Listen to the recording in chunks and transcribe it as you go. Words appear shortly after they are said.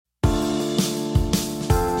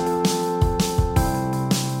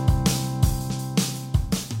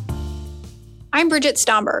I'm Bridget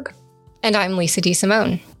Stomberg. And I'm Lisa D.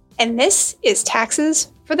 Simone. And this is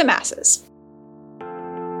Taxes for the Masses.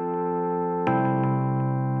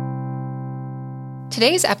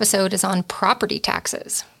 Today's episode is on property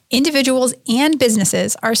taxes. Individuals and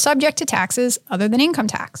businesses are subject to taxes other than income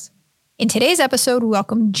tax. In today's episode, we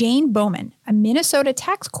welcome Jane Bowman, a Minnesota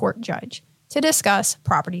tax court judge, to discuss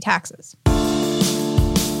property taxes.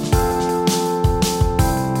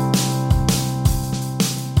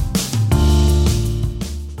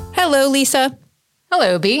 Hello, Lisa.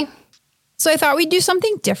 Hello, B. So I thought we'd do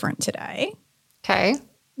something different today. Okay.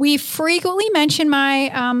 We frequently mention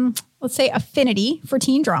my, let's say, affinity for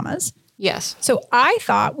teen dramas. Yes. So I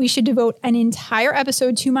thought we should devote an entire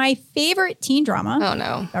episode to my favorite teen drama. Oh,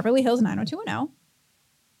 no. Beverly Hills 90210.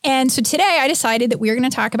 And so today I decided that we are going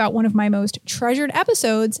to talk about one of my most treasured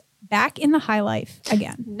episodes, Back in the High Life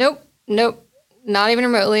again. Nope. Not even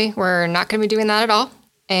remotely. We're not going to be doing that at all.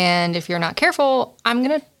 And if you're not careful, I'm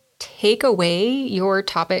going to take away your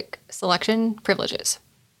topic selection privileges.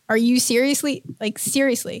 Are you seriously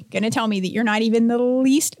going to tell me that you're not even the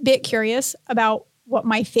least bit curious about what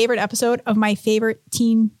my favorite episode of my favorite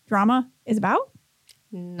teen drama is about?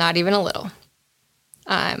 Not even a little.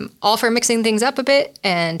 I'm all for mixing things up a bit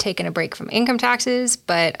and taking a break from income taxes,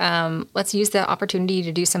 but let's use the opportunity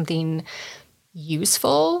to do something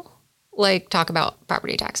useful, like talk about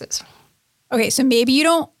property taxes. Okay, so maybe you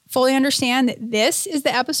don't fully understand that this is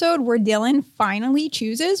the episode where Dylan finally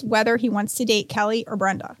chooses whether he wants to date Kelly or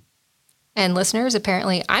Brenda. And listeners,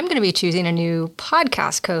 apparently I'm going to be choosing a new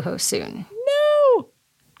podcast co-host soon. No!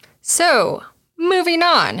 So, moving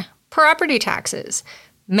on. Property taxes.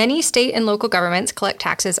 Many state and local governments collect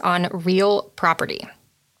taxes on real property.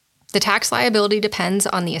 The tax liability depends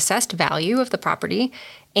on the assessed value of the property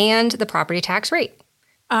and the property tax rate.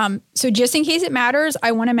 So just in case it matters,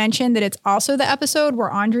 I want to mention that it's also the episode where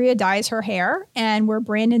Andrea dyes her hair and where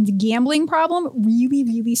Brandon's gambling problem really,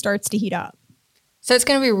 really starts to heat up. So it's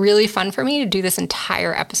going to be really fun for me to do this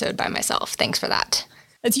entire episode by myself. Thanks for that.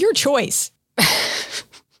 It's your choice.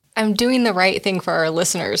 I'm doing the right thing for our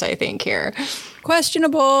listeners, I think, here.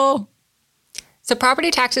 Questionable. So property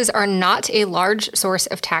taxes are not a large source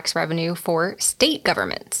of tax revenue for state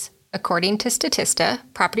governments. According to Statista,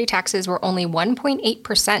 property taxes were only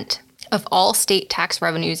 1.8% of all state tax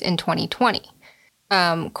revenues in 2020.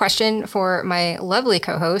 Question for my lovely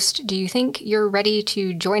co-host. Do you think you're ready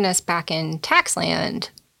to join us back in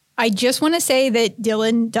Taxland? I just want to say that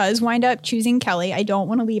Dylan does wind up choosing Kelly. I don't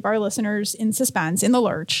want to leave our listeners in suspense, in the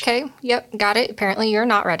lurch. Okay, yep, got it. Apparently you're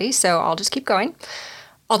not ready, so I'll just keep going.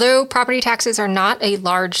 Although property taxes are not a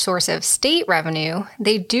large source of state revenue,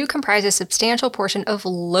 they do comprise a substantial portion of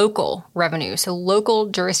local revenue, so local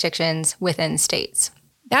jurisdictions within states.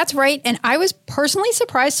 That's right. And I was personally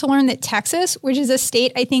surprised to learn that Texas, which is a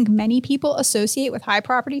state I think many people associate with high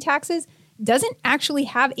property taxes, doesn't actually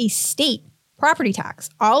have a state property tax.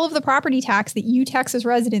 All of the property tax that you Texas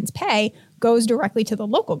residents pay goes directly to the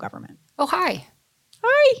local government. Oh, hi.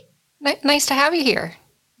 Hi. Nice to have you here.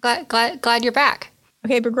 Glad you're back.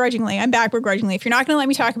 Okay, begrudgingly. I'm back begrudgingly. If you're not going to let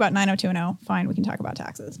me talk about 90210, fine, we can talk about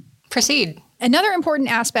taxes. Proceed. Another important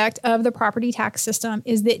aspect of the property tax system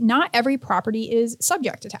is that not every property is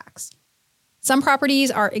subject to tax. Some properties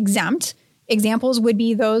are exempt. Examples would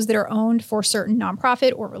be those that are owned for certain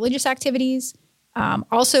nonprofit or religious activities.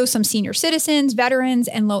 Also, some senior citizens, veterans,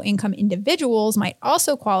 and low-income individuals might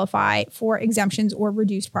also qualify for exemptions or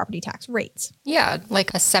reduced property tax rates. Yeah,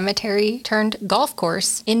 like a cemetery turned golf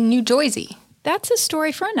course in New Jersey. That's a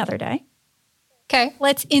story for another day. Okay.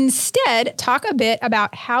 Let's instead talk a bit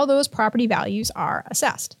about how those property values are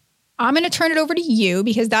assessed. I'm going to turn it over to you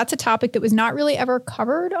because that's a topic that was not really ever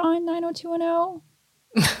covered on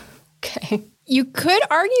 90210. Okay. You could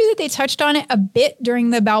argue that they touched on it a bit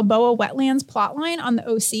during the Balboa Wetlands plotline on the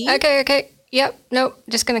OC. Okay. Yep. Nope.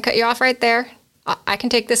 Just going to cut you off right there. I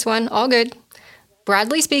can take this one. All good.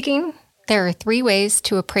 Broadly speaking, there are 3 ways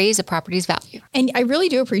to appraise a property's value. And I really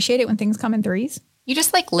do appreciate it when things come in threes. You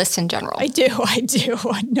just like lists in general. I do.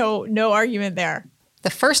 No argument there.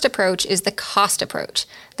 The first approach is the cost approach.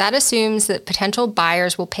 That assumes that potential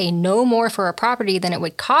buyers will pay no more for a property than it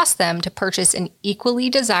would cost them to purchase an equally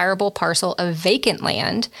desirable parcel of vacant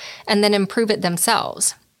land and then improve it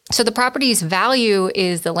themselves. So the property's value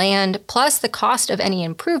is the land plus the cost of any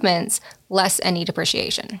improvements less any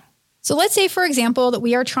depreciation. So let's say, for example, that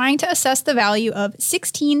we are trying to assess the value of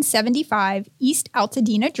 1675 East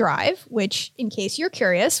Altadena Drive, which, in case you're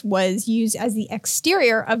curious, was used as the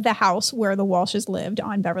exterior of the house where the Walshes lived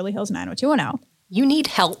on Beverly Hills 90210. You need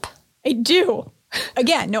help. I do.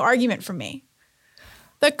 Again, no argument from me.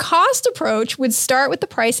 The cost approach would start with the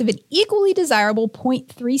price of an equally desirable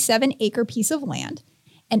 0.37 acre piece of land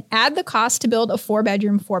and add the cost to build a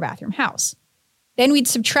 4-bedroom, 4-bathroom house. Then we'd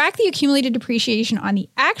subtract the accumulated depreciation on the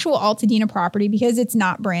actual Altadena property because it's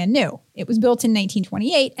not brand new. It was built in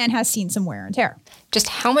 1928 and has seen some wear and tear. Just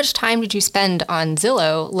how much time did you spend on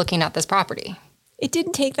Zillow looking at this property? It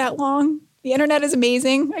didn't take that long. The internet is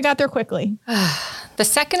amazing. I got there quickly. The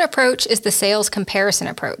second approach is the sales comparison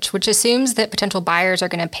approach, which assumes that potential buyers are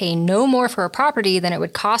going to pay no more for a property than it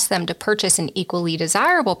would cost them to purchase an equally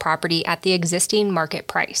desirable property at the existing market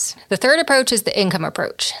price. The third approach is the income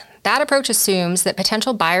approach. That approach assumes that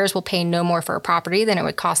potential buyers will pay no more for a property than it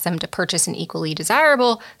would cost them to purchase an equally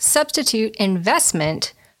desirable substitute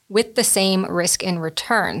investment with the same risk and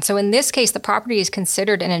return. So in this case, the property is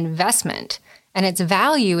considered an investment, and its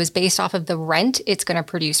value is based off of the rent it's going to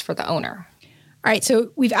produce for the owner. All right,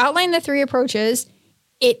 so we've outlined the 3 approaches.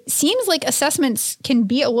 It seems like assessments can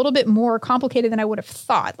be a little bit more complicated than I would have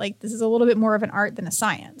thought. Like this is a little bit more of an art than a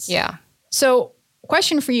science. Yeah. So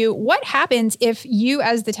question for you, what happens if you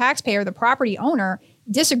as the taxpayer, the property owner,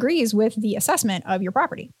 disagrees with the assessment of your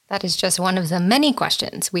property? That is just one of the many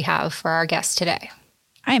questions we have for our guest today.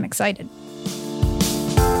 I am excited.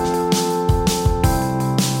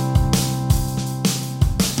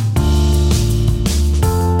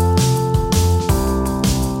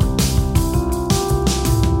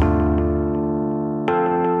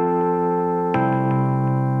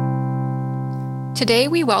 Today,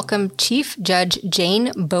 we welcome Chief Judge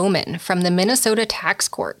Jane Bowman from the Minnesota Tax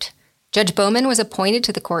Court. Judge Bowman was appointed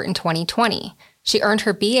to the court in 2020. She earned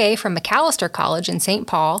her BA from Macalester College in St.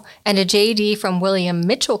 Paul and a JD from William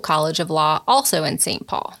Mitchell College of Law, also in St.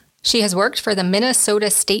 Paul. She has worked for the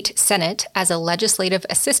Minnesota State Senate as a legislative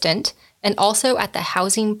assistant and also at the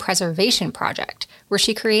Housing Preservation Project, where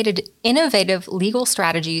she created innovative legal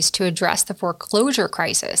strategies to address the foreclosure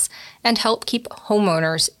crisis and help keep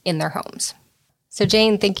homeowners in their homes. So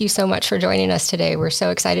Jane, thank you so much for joining us today. We're so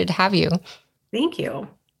excited to have you. Thank you.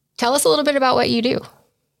 Tell us a little bit about what you do.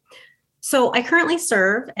 So I currently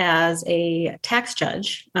serve as a tax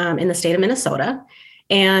judge in the state of Minnesota.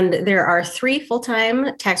 And there are 3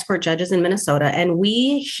 full-time tax court judges in Minnesota, and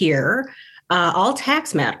we hear all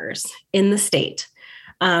tax matters in the state,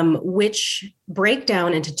 which break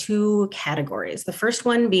down into 2 categories. The first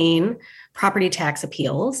one being property tax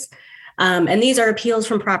appeals. And these are appeals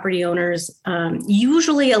from property owners,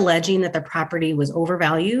 usually alleging that their property was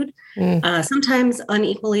overvalued, sometimes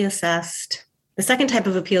unequally assessed. The second type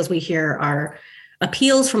of appeals we hear are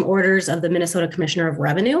appeals from orders of the Minnesota Commissioner of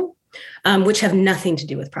Revenue, which have nothing to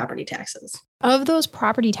do with property taxes. Of those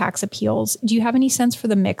property tax appeals, do you have any sense for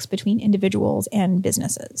the mix between individuals and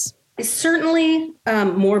businesses? Certainly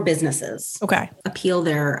more businesses appeal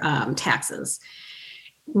their taxes.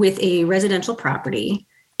 With a residential property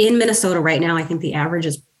in Minnesota right now, I think the average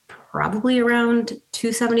is probably around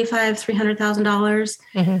 $275,000, $300,000.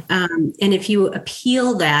 And if you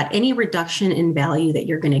appeal that, any reduction in value that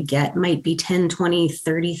you're going to get might be $10,000,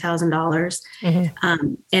 $20,000,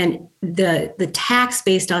 $30,000. And the tax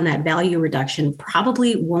based on that value reduction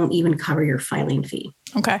probably won't even cover your filing fee.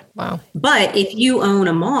 Okay. Wow. But if you own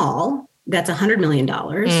a mall that's $100 million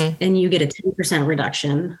and you get a 10%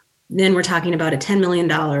 reduction, then we're talking about a $10 million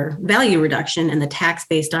value reduction, and the tax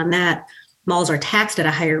based on that, malls are taxed at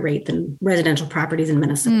a higher rate than residential properties in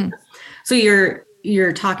Minnesota. So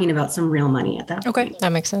you're talking about some real money at that point. Okay,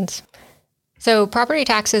 that makes sense. So property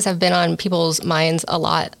taxes have been on people's minds a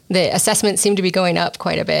lot. The assessments seem to be going up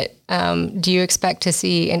quite a bit. Do you expect to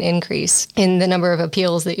see an increase in the number of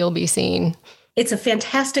appeals that you'll be seeing? It's a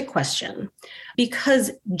fantastic question because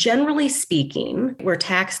generally speaking, we're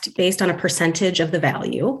taxed based on a percentage of the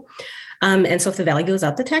value. And so if the value goes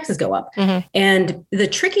up, the taxes go up. And the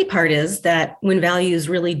tricky part is that when values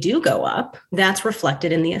really do go up, that's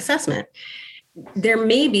reflected in the assessment. There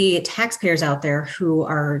may be taxpayers out there who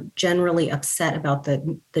are generally upset about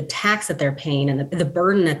the tax that they're paying and the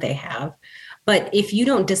burden that they have. But if you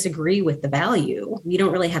don't disagree with the value, you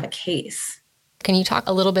don't really have a case. Can you talk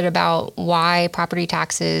a little bit about why property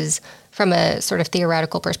taxes, from a sort of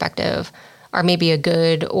theoretical perspective, are maybe a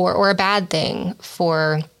good or a bad thing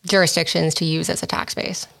for jurisdictions to use as a tax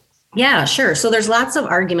base? Yeah, sure. So there's lots of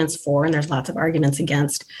arguments for and there's lots of arguments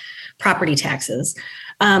against property taxes.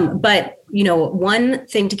 But, one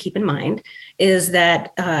thing to keep in mind is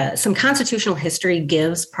that some constitutional history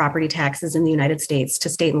gives property taxes in the United States to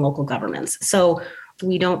state and local governments. So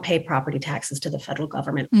we don't pay property taxes to the federal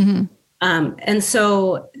government. And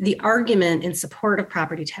so the argument in support of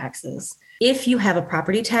property taxes, if you have a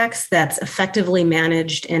property tax that's effectively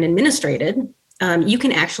managed and administrated, you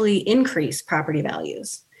can actually increase property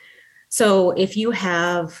values. So if you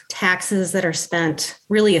have taxes that are spent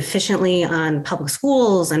really efficiently on public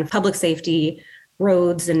schools and public safety,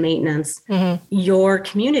 roads and maintenance, your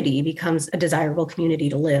community becomes a desirable community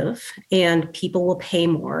to live, and people will pay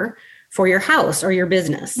more for your house or your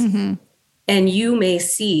business. And you may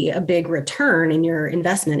see a big return in your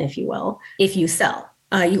investment, if you will, if you sell.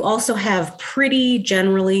 You also have pretty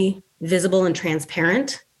generally visible and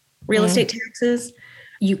transparent real estate taxes.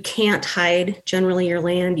 You can't hide generally your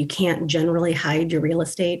land. You can't generally hide your real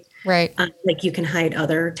estate. Right. Like you can hide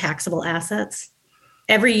other taxable assets.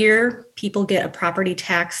 Every year, people get a property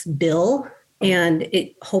tax bill, and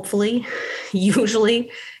it hopefully,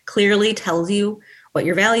 usually, clearly tells you what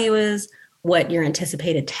your value is, what your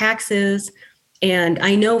anticipated tax is. And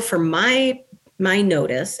I know for my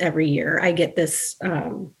notice every year, I get this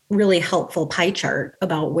really helpful pie chart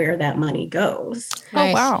about where that money goes.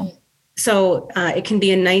 Oh, wow. So it can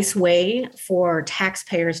be a nice way for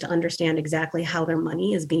taxpayers to understand exactly how their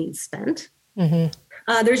money is being spent.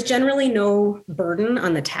 There's generally no burden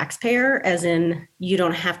on the taxpayer, as in you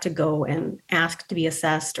don't have to go and ask to be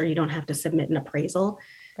assessed, or you don't have to submit an appraisal.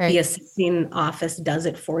 Right. The assessing office does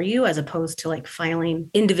it for you, as opposed to like filing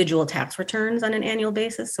individual tax returns on an annual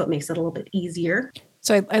basis. So it makes it a little bit easier.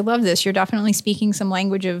 So I love this. You're definitely speaking some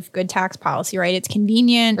language of good tax policy, right? It's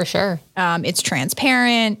convenient. For sure. It's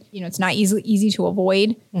transparent. It's not easy to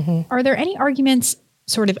avoid. Are there any arguments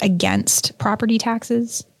sort of against property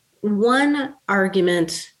taxes? One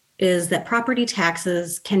argument is that property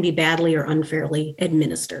taxes can be badly or unfairly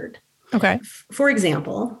administered. Okay. For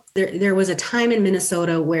example, there was a time in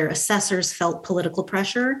Minnesota where assessors felt political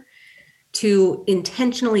pressure to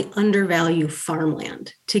intentionally undervalue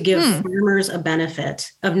farmland to give farmers a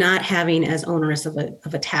benefit of not having as onerous of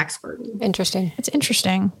a tax burden. Interesting. It's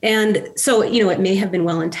interesting. And so, it may have been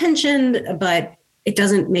well-intentioned, but it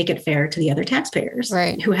doesn't make it fair to the other taxpayers,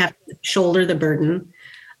 right, who have to shoulder the burden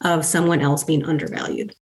of someone else being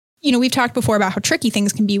undervalued. We've talked before about how tricky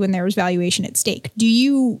things can be when there's valuation at stake. Do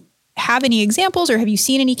you have any examples, or have you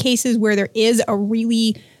seen any cases where there is a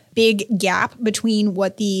really big gap between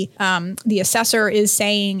what the assessor is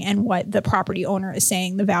saying and what the property owner is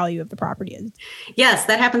saying the value of the property is? Yes,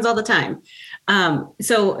 that happens all the time.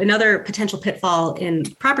 So another potential pitfall in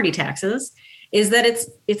property taxes is that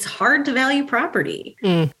it's hard to value property.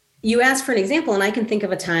 You asked for an example, and I can think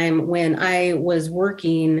of a time when I was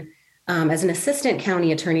working as an assistant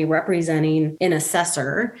county attorney representing an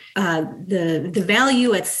assessor. The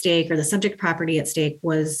value at stake, or the subject property at stake,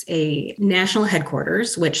 was a national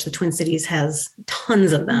headquarters, which the Twin Cities has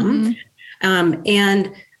tons of them.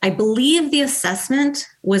 And I believe the assessment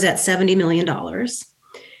was at $70 million.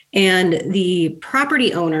 And the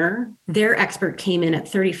property owner, their expert, came in at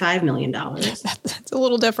 $35 million. That's a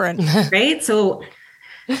little different. Right? So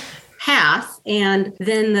half. And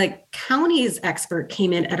then the county's expert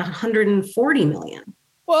came in at $140 million.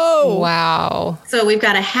 Whoa. Wow. So we've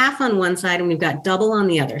got a half on one side and we've got double on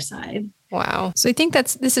the other side. Wow. So I think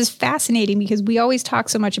this is fascinating, because we always talk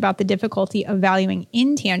so much about the difficulty of valuing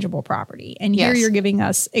intangible property. And here you're giving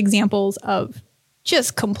us examples of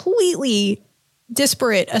just completely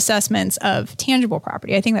disparate assessments of tangible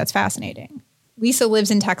property. I think that's fascinating. Lisa lives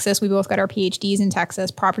in Texas. We both got our PhDs in Texas.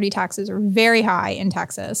 Property taxes are very high in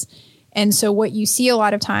Texas. And so what you see a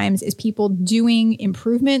lot of times is people doing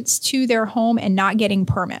improvements to their home and not getting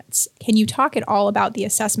permits. Can you talk at all about the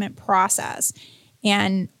assessment process?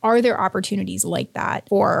 And are there opportunities like that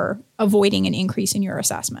for avoiding an increase in your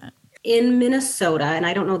assessment? In Minnesota, and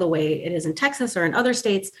I don't know the way it is in Texas or in other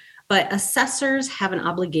states, but assessors have an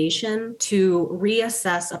obligation to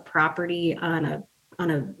reassess a property on a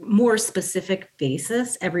more specific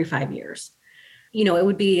basis every 5 years. It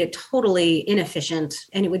would be totally inefficient,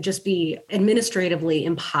 and it would just be administratively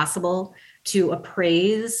impossible to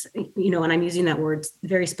appraise, and I'm using that word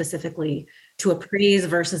very specifically, to appraise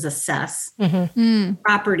versus assess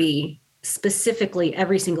property specifically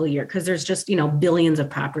every single year, because there's just, billions of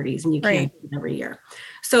properties and you can't do it every year.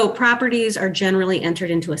 So properties are generally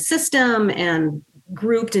entered into a system and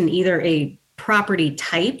grouped in either a property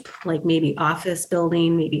type, like maybe office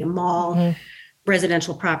building, maybe a mall,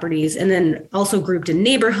 residential properties, and then also grouped in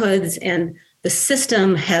neighborhoods. And the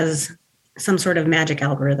system has some sort of magic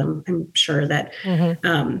algorithm, I'm sure, that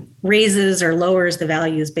raises or lowers the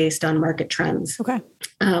values based on market trends. Okay.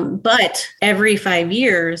 But every 5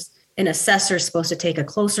 years, an assessor is supposed to take a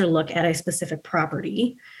closer look at a specific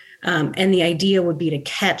property. And the idea would be to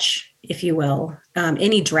catch, if you will,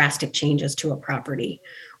 any drastic changes to a property,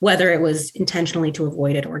 whether it was intentionally to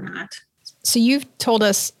avoid it or not. So you've told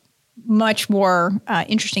us much more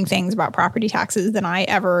interesting things about property taxes than I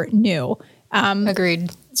ever knew.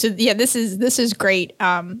 Agreed. So yeah, this is great.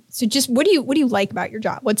 So just what do you like about your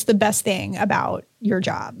job? What's the best thing about your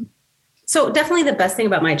job? So definitely the best thing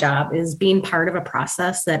about my job is being part of a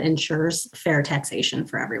process that ensures fair taxation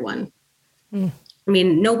for everyone. I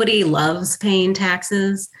mean, nobody loves paying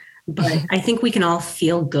taxes, but I think we can all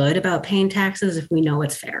feel good about paying taxes if we know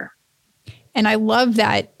it's fair. And I love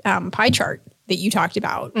that pie chart that you talked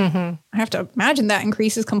about. I have to imagine that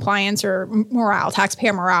increases compliance or morale,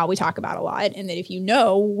 taxpayer morale we talk about a lot. And that if you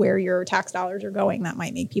know where your tax dollars are going, that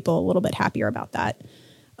might make people a little bit happier about that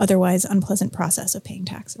otherwise unpleasant process of paying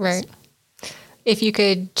taxes. Right. If you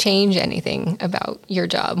could change anything about your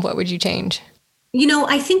job, what would you change? You know,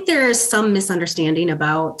 I think there's some misunderstanding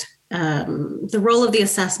about the role of the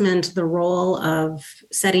assessment, the role of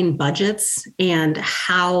setting budgets, and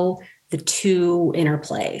how the two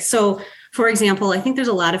interplay. So, for example, I think there's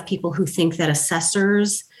a lot of people who think that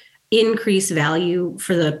assessors increase value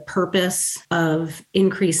for the purpose of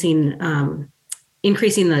increasing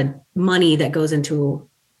the money that goes into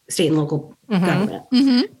state and local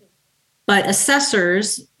government. But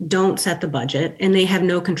assessors don't set the budget, and they have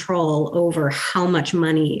no control over how much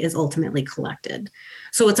money is ultimately collected.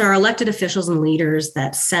 So it's our elected officials and leaders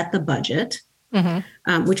that set the budget,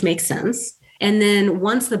 which makes sense. And then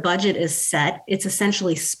once the budget is set, it's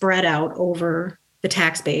essentially spread out over the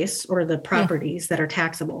tax base or the properties that are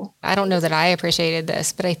taxable. I don't know that I appreciated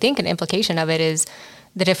this, but I think an implication of it is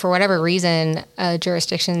that if for whatever reason a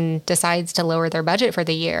jurisdiction decides to lower their budget for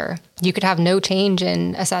the year, you could have no change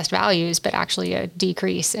in assessed values, but actually a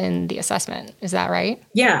decrease in the assessment. Is that right?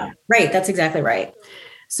 Yeah, right. That's exactly right.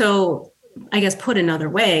 So I guess put another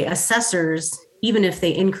way, assessors, even if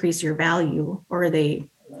they increase your value or they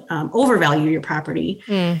overvalue your property,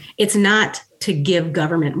 it's not to give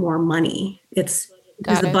government more money. It's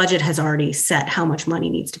because the budget has already set how much money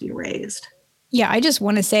needs to be raised. Yeah, I just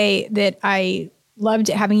want to say that I loved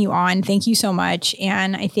having you on. Thank you so much.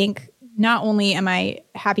 And I think not only am I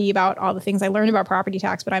happy about all the things I learned about property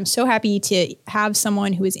tax, but I'm so happy to have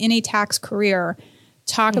someone who is in a tax career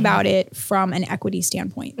talk about it from an equity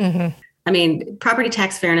standpoint. I mean, property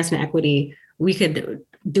tax fairness and equity, we could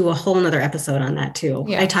do a whole nother episode on that too.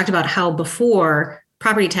 I talked about how before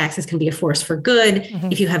property taxes can be a force for good.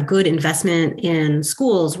 If you have good investment in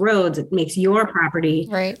schools, roads, it makes your property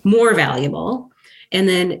more valuable. And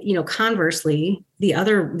then, you know, conversely, the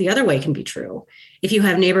other way can be true. If you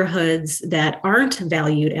have neighborhoods that aren't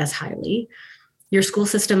valued as highly, your school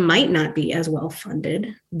system might not be as well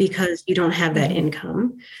funded because you don't have that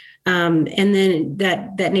income. And then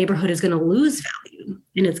that neighborhood is going to lose value,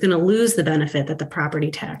 and it's going to lose the benefit that the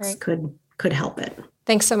property tax could help it.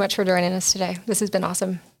 Thanks so much for joining us today. This has been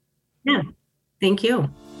awesome. Yeah, thank you.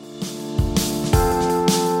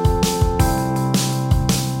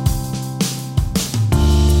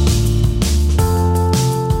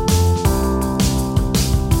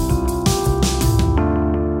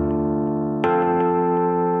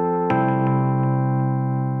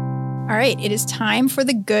 All right, it is time for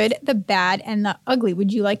the good, the bad, and the ugly.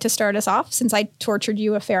 Would you like to start us off since I tortured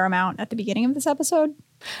you a fair amount at the beginning of this episode?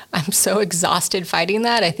 I'm so exhausted fighting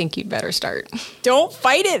that. I think you'd better start. Don't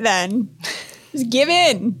fight it then. Just give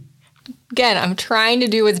in. Again, I'm trying to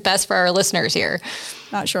do what's best for our listeners here.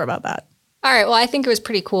 Not sure about that. All right. Well, I think it was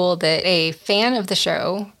pretty cool that a fan of the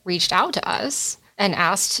show reached out to us and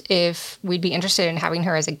asked if we'd be interested in having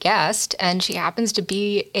her as a guest. And she happens to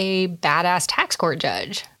be a badass tax court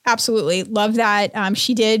judge. Absolutely. Love that.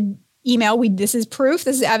 She did email. This is proof.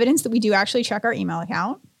 This is evidence that we do actually check our email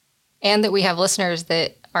account. And that we have listeners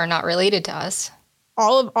that are not related to us.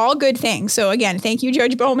 All good things. So again, thank you,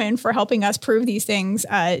 Judge Bowman, for helping us prove these things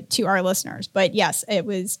to our listeners. But yes, it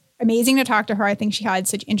was amazing to talk to her. I think she had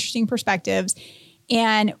such interesting perspectives.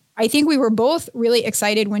 And I think we were both really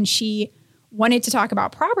excited when she wanted to talk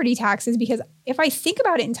about property taxes, because if I think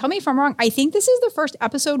about it, and tell me if I'm wrong, I think this is the first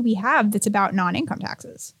episode we have that's about non-income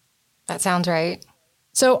taxes. That sounds right.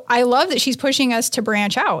 So I love that she's pushing us to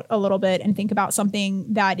branch out a little bit and think about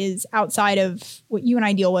something that is outside of what you and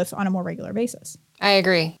I deal with on a more regular basis. I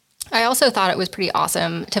agree. I also thought it was pretty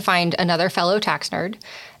awesome to find another fellow tax nerd,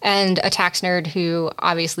 and a tax nerd who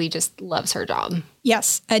obviously just loves her job.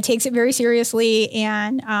 Yes, takes it very seriously.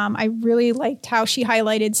 And I really liked how she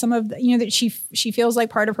highlighted some of the, that she feels like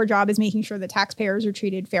part of her job is making sure that taxpayers are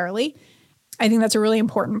treated fairly. I think that's a really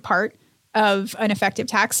important part of an effective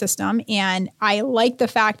tax system. And I like the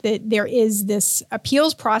fact that there is this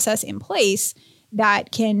appeals process in place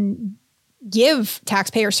that can give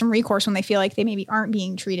taxpayers some recourse when they feel like they maybe aren't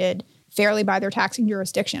being treated fairly by their taxing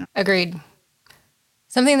jurisdiction. Agreed.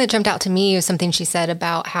 Something that jumped out to me was something she said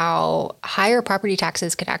about how higher property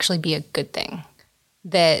taxes could actually be a good thing.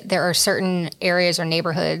 that there are certain areas or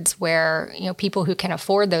neighborhoods where, people who can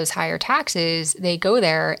afford those higher taxes, they go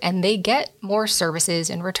there and they get more services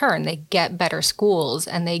in return. They get better schools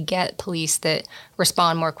and they get police that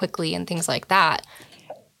respond more quickly and things like that.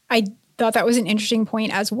 I thought that was an interesting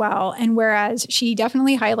point as well. And whereas she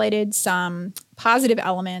definitely highlighted some positive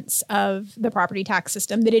elements of the property tax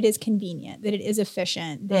system, that it is convenient, that it is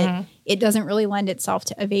efficient, that it doesn't really lend itself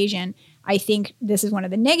to evasion, I think this is one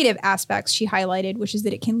of the negative aspects she highlighted, which is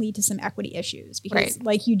that it can lead to some equity issues. Because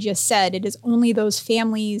like you just said, it is only those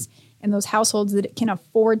families and those households that can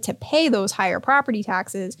afford to pay those higher property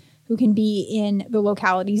taxes who can be in the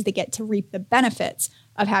localities that get to reap the benefits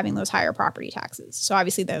of having those higher property taxes. So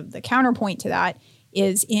obviously the counterpoint to that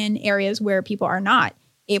is in areas where people are not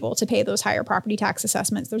able to pay those higher property tax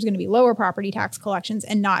assessments, there's going to be lower property tax collections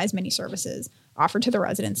and not as many services offered to the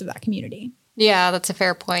residents of that community. Yeah, that's a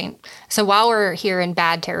fair point. So while we're here in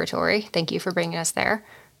bad territory, thank you for bringing us there,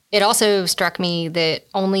 it also struck me that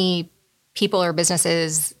only people or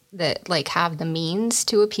businesses that have the means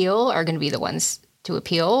to appeal are going to be the ones to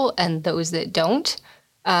appeal, and those that don't,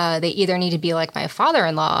 they either need to be like my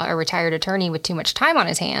father-in-law, a retired attorney with too much time on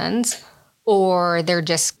his hands, or they're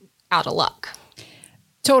just out of luck.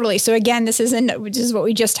 Totally. So again, this is what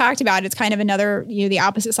we just talked about. It's kind of another, the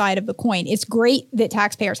opposite side of the coin. It's great that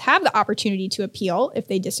taxpayers have the opportunity to appeal if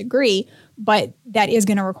they disagree, but that is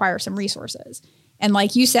going to require some resources. And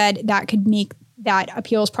like you said, that could make that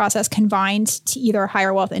appeals process confined to either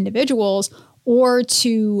higher wealth individuals or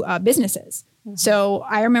to businesses. So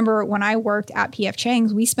I remember when I worked at P.F.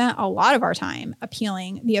 Chang's, we spent a lot of our time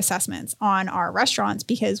appealing the assessments on our restaurants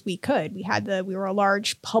because we could. We were a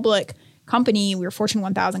large public company. We were a Fortune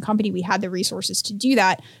 1000 company. We had the resources to do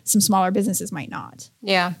that. Some smaller businesses might not.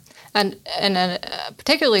 Yeah. And a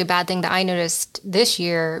particularly bad thing that I noticed this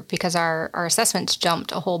year, because our assessments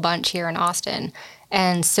jumped a whole bunch here in Austin,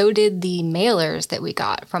 and so did the mailers that we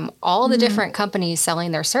got from all the different companies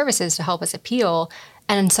selling their services to help us appeal.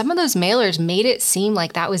 And some of those mailers made it seem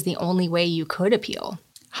like that was the only way you could appeal.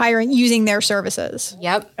 Using their services.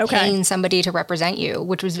 Yep. Okay. Paying somebody to represent you,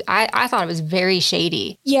 which was, I thought it was very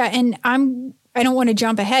shady. Yeah. And I don't want to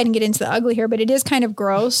jump ahead and get into the ugly here, but it is kind of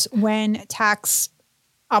gross when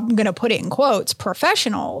I'm going to put it in quotes,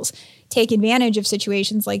 professionals take advantage of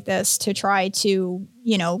situations like this to try to,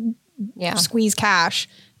 squeeze cash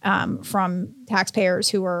from taxpayers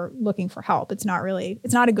who are looking for help. It's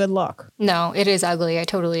not a good look. No, it is ugly. I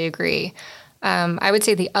totally agree. I would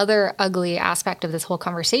say the other ugly aspect of this whole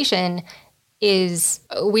conversation is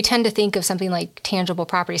we tend to think of something like tangible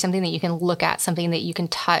property, something that you can look at, something that you can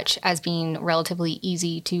touch as being relatively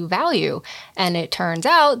easy to value. And it turns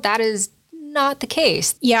out that is not the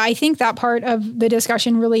case. Yeah, I think that part of the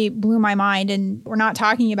discussion really blew my mind. And we're not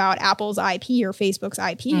talking about Apple's IP or Facebook's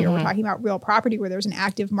IP, or we're talking about real property where there's an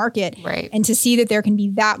active market. Right. And to see that there can be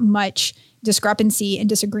that much discrepancy and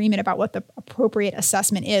disagreement about what the appropriate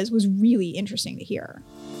assessment is was really interesting to hear.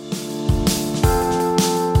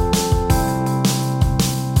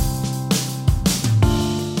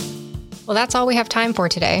 Well, that's all we have time for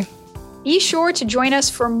today. Be sure to join us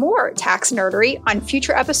for more tax nerdery on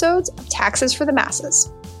future episodes of Taxes for the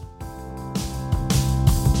Masses.